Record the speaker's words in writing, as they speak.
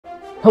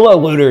Hello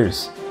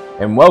looters,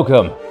 and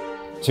welcome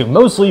to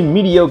Mostly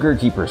Mediocre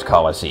Keepers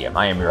Coliseum.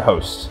 I am your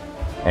host,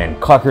 and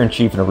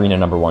Clucker-in-Chief in Arena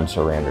number 1,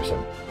 Sir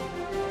Randerson.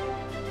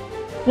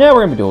 Yeah,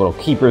 we're going to do a little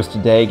Keepers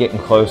today, getting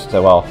close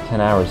to, well,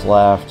 10 hours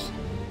left.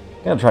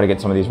 Gonna try to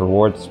get some of these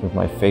rewards. Move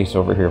my face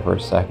over here for a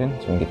second,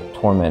 so we can get the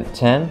Torment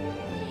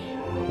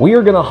 10. We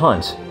are going to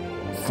hunt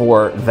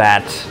for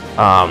that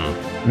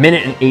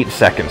minute and 8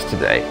 seconds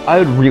today. I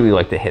would really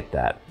like to hit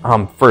that.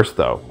 First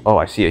though, oh,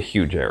 I see a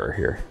huge error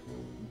here.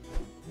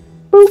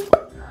 Boop.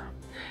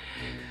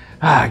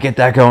 Get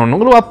that going. A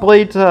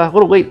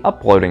little late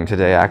uploading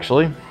today,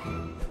 actually.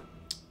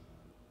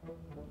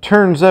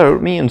 Turns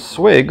out, me and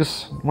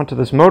Swigs went to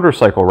this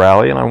motorcycle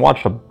rally, and I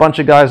watched a bunch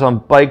of guys on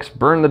bikes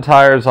burn the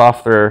tires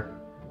off their,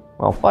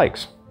 well,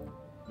 bikes.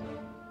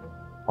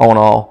 All in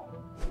all,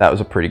 that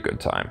was a pretty good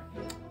time.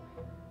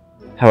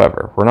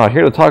 However, we're not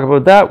here to talk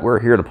about that. We're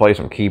here to play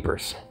some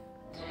Keepers.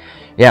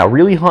 Yeah,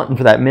 really hunting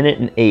for that minute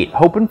and 8.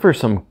 Hoping for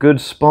some good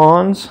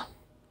spawns.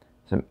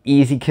 Some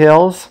easy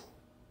kills.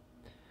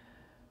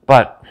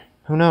 But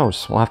who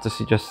knows? We'll have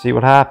to just see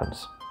what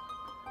happens.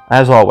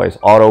 As always,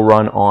 auto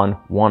run on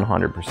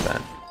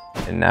 100%.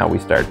 And now we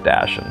start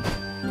dashing.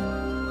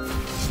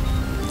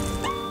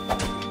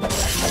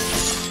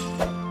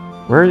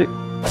 Where are you?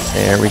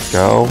 There we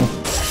go.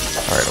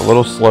 Alright, a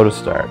little slow to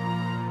start.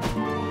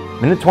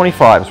 Minute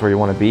 25 is where you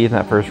want to be in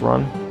that first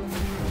run.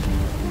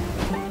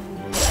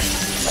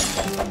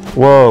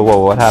 Whoa, whoa,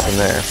 what happened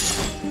there?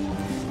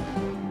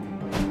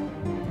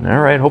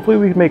 Alright, hopefully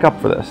we can make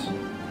up for this.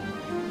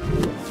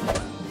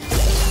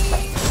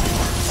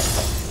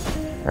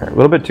 Alright, a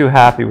little bit too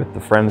happy with the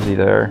frenzy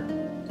there.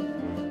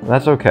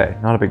 That's okay,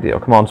 not a big deal.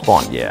 Come on,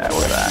 spawn. Yeah,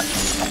 look at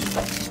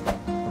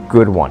that.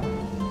 Good one.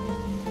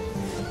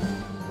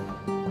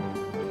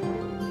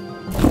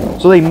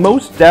 So they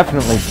most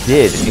definitely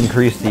did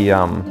increase the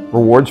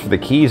rewards for the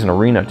keys in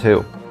Arena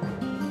too.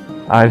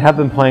 I have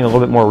been playing a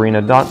little bit more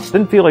Arena.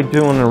 Didn't feel like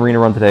doing an Arena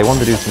run today. I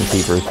wanted to do some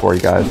Keepers for you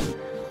guys.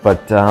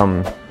 But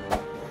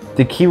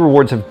the key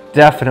rewards have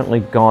definitely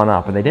gone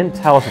up, and they didn't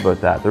tell us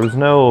about that. There was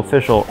no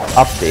official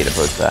update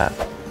about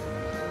that.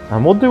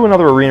 We'll do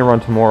another Arena run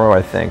tomorrow,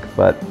 I think.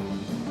 But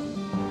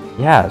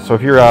yeah, so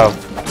if you're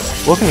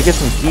looking to get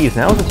some keys,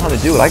 now's the time to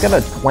do it. I got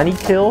a 20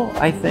 kill,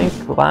 I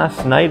think,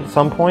 last night at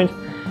some point.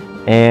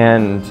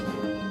 And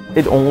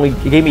it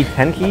gave me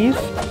 10 keys.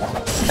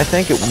 I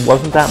think it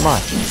wasn't that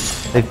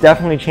much. They've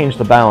definitely changed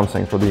the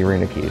balancing for the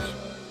arena keys.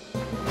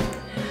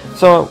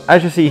 So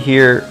as you see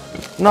here,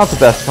 not the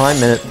best time,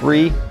 minute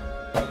 3.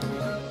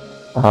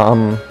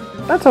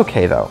 That's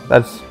okay though.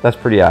 That's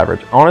pretty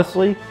average.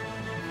 Honestly,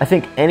 I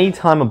think any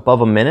time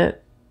above a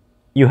minute,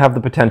 you have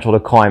the potential to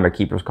climb a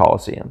Keepers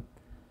Coliseum.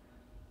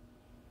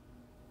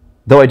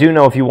 Though I do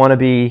know if you want to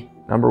be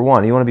number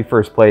 1, you want to be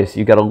first place,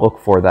 you got to look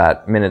for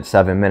that minute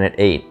 7, minute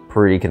 8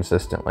 pretty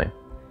consistently.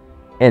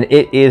 And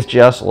it is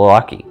just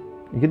lucky.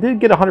 You did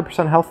get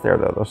 100% health there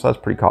though, so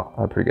that's pretty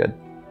good.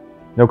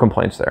 No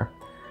complaints there.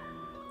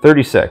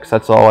 36,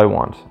 that's all I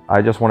want.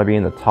 I just want to be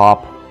in the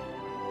top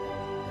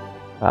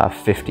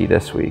 50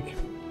 this week.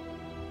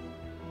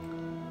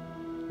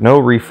 No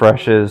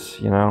refreshes,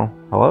 you know.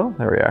 Hello?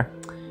 There we are.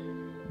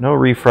 No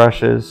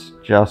refreshes,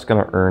 just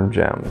gonna earn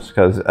gems.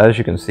 Because as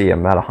you can see,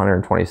 I'm at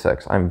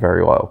 126. I'm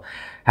very low.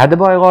 Had to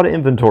buy a lot of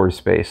inventory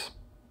space.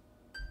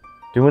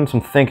 Doing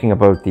some thinking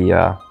about the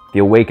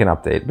Awaken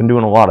update. Been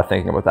doing a lot of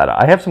thinking about that.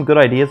 I have some good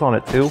ideas on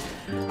it too.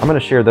 I'm gonna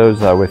share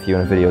those with you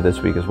in a video this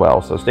week as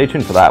well. So stay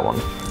tuned for that one.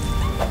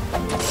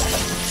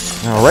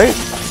 Alright.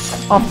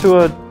 Off to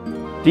a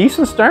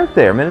decent start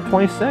there. Minute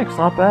 26,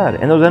 not bad.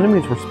 And those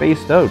enemies were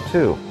spaced out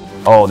too.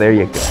 Oh, there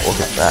you go. Look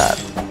at that.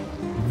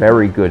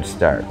 Very good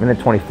start. Minute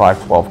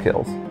 25, 12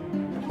 kills.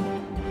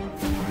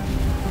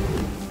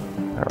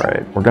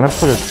 Alright, we're gonna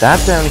put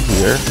that down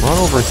here, run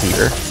over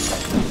here.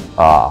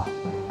 Ah,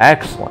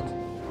 excellent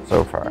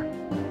so far.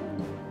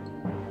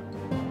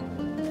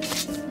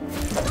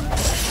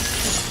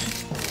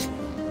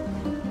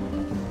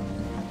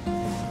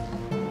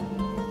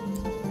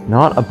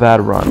 Not a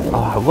bad run.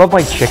 Oh, I love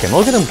my chicken.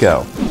 Look at him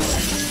go.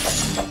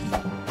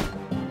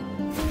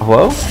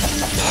 Hello?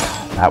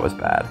 That was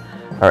bad.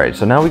 Alright,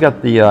 so now we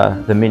got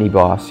the mini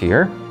boss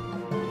here.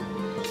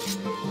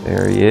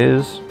 There he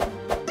is.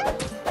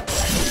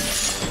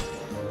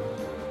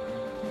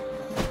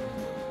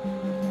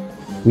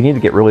 We need to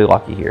get really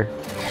lucky here.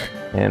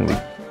 And we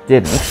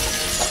didn't.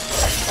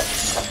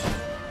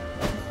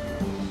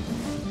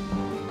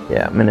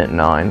 Yeah, minute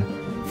 9.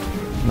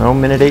 No,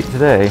 minute 8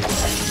 today.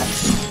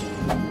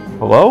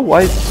 Hello?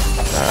 Why? Yeah.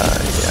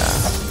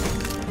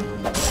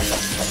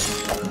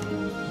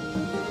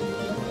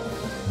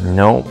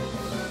 Nope.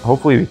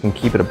 Hopefully we can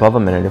keep it above a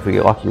minute if we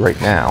get lucky right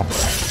now.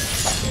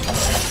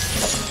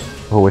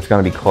 Oh, it's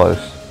gonna be close.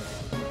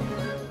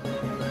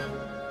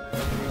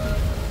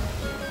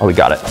 Oh, we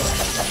got it.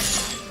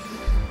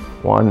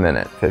 1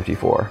 minute,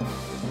 54.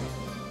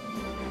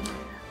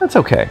 That's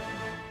okay.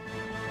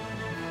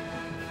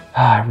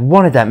 I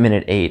wanted that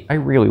minute 8. I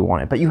really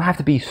want it. But you have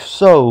to be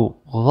so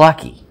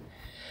lucky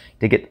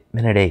to get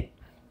minute 8.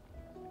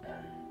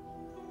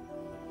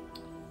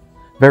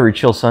 Very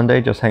chill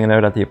Sunday, just hanging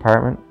out at the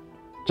apartment.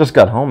 Just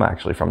got home,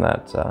 actually, from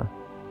that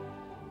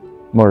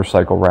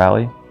motorcycle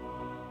rally.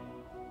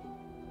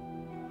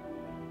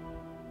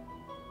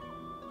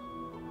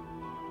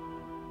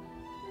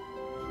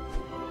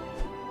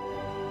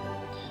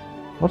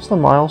 What's the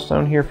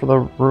milestone here for the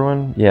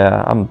ruin?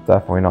 Yeah, I'm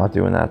definitely not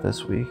doing that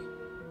this week.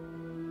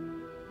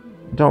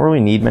 Don't really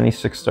need many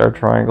 6-star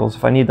triangles.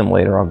 If I need them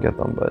later, I'll get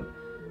them, but...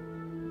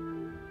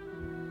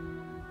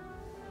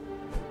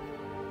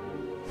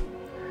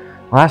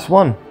 Last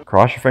one.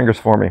 Cross your fingers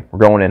for me. We're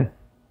going in.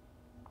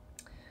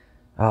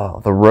 Oh,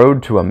 the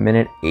road to a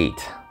minute 8.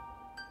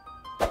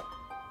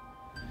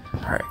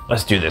 Alright,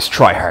 let's do this.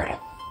 Try hard.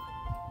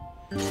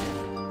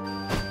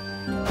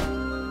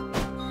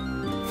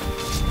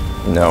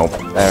 No,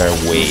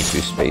 they're way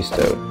too spaced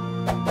out.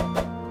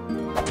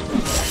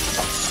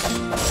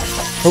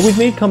 But we've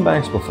made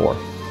comebacks before.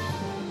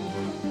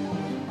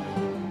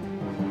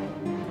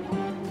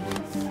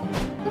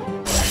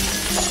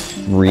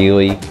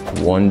 Really?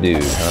 One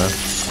dude, huh?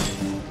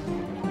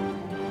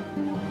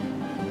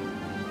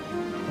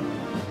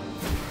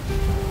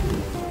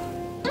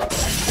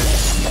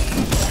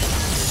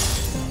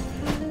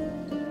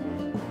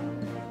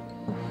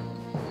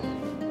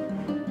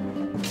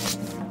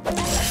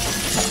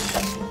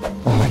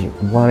 Oh, you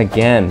won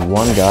again.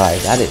 One guy.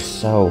 That is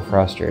so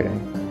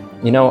frustrating.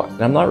 You know,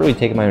 I'm not really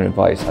taking my own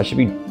advice. I should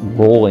be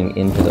rolling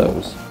into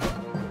those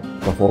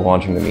before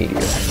launching the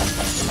meteor.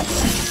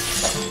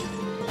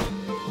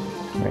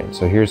 Alright,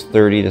 so here's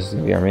 30. This is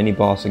going to be our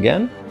mini-boss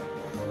again.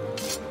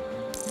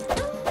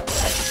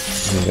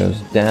 He goes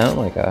down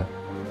like a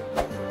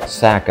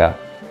Saka.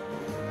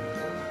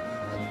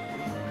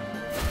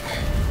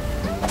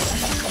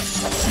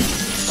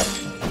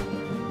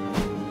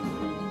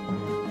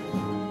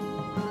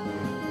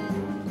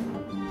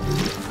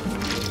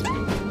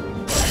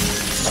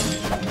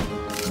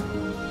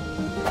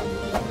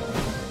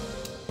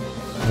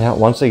 Yeah,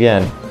 once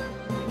again,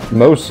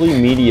 Mostly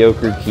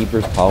Mediocre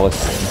Keepers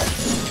Coliseum.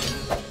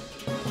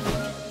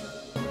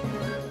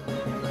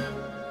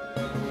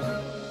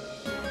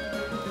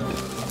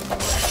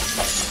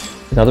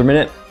 Another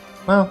minute?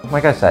 Well,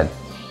 like I said,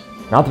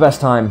 not the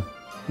best time,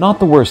 not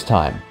the worst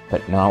time,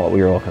 but not what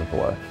we were looking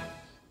for.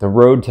 The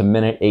road to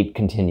minute 8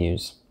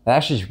 continues. That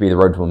actually should be the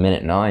road to a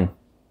minute 9.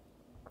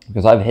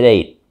 Because I've hit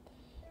 8.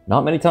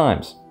 Not many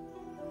times.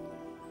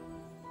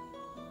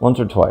 Once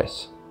or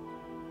twice.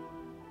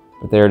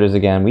 But there it is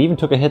again. We even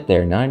took a hit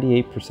there.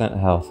 98%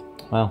 health.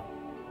 Well,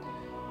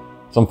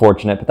 it's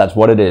unfortunate, but that's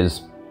what it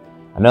is.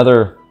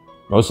 Another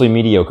Mostly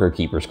Mediocre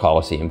Keepers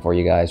Coliseum for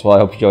you guys. Well, I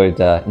hope you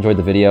enjoyed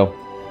the video.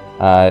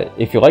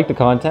 If you like the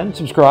content,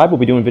 subscribe. We'll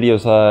be doing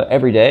videos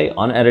every day,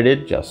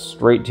 unedited, just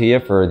straight to you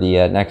for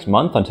the next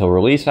month until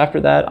release. After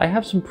that, I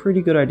have some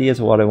pretty good ideas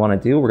of what I want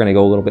to do. We're going to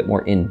go a little bit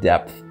more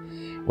in-depth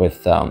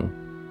with the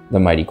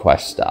Mighty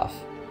Quest stuff.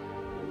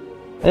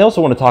 I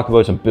also want to talk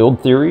about some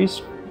build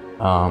theories.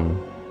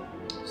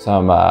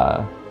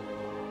 Some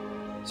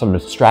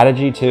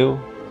strategy too.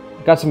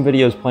 Got some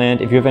videos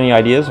planned. If you have any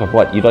ideas of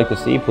what you'd like to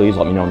see, please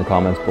let me know in the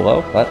comments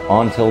below. But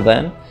until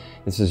then,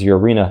 this is your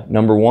arena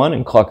 #1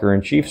 and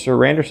Clucker-in-Chief, Sir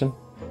Randerson.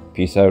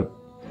 Peace out.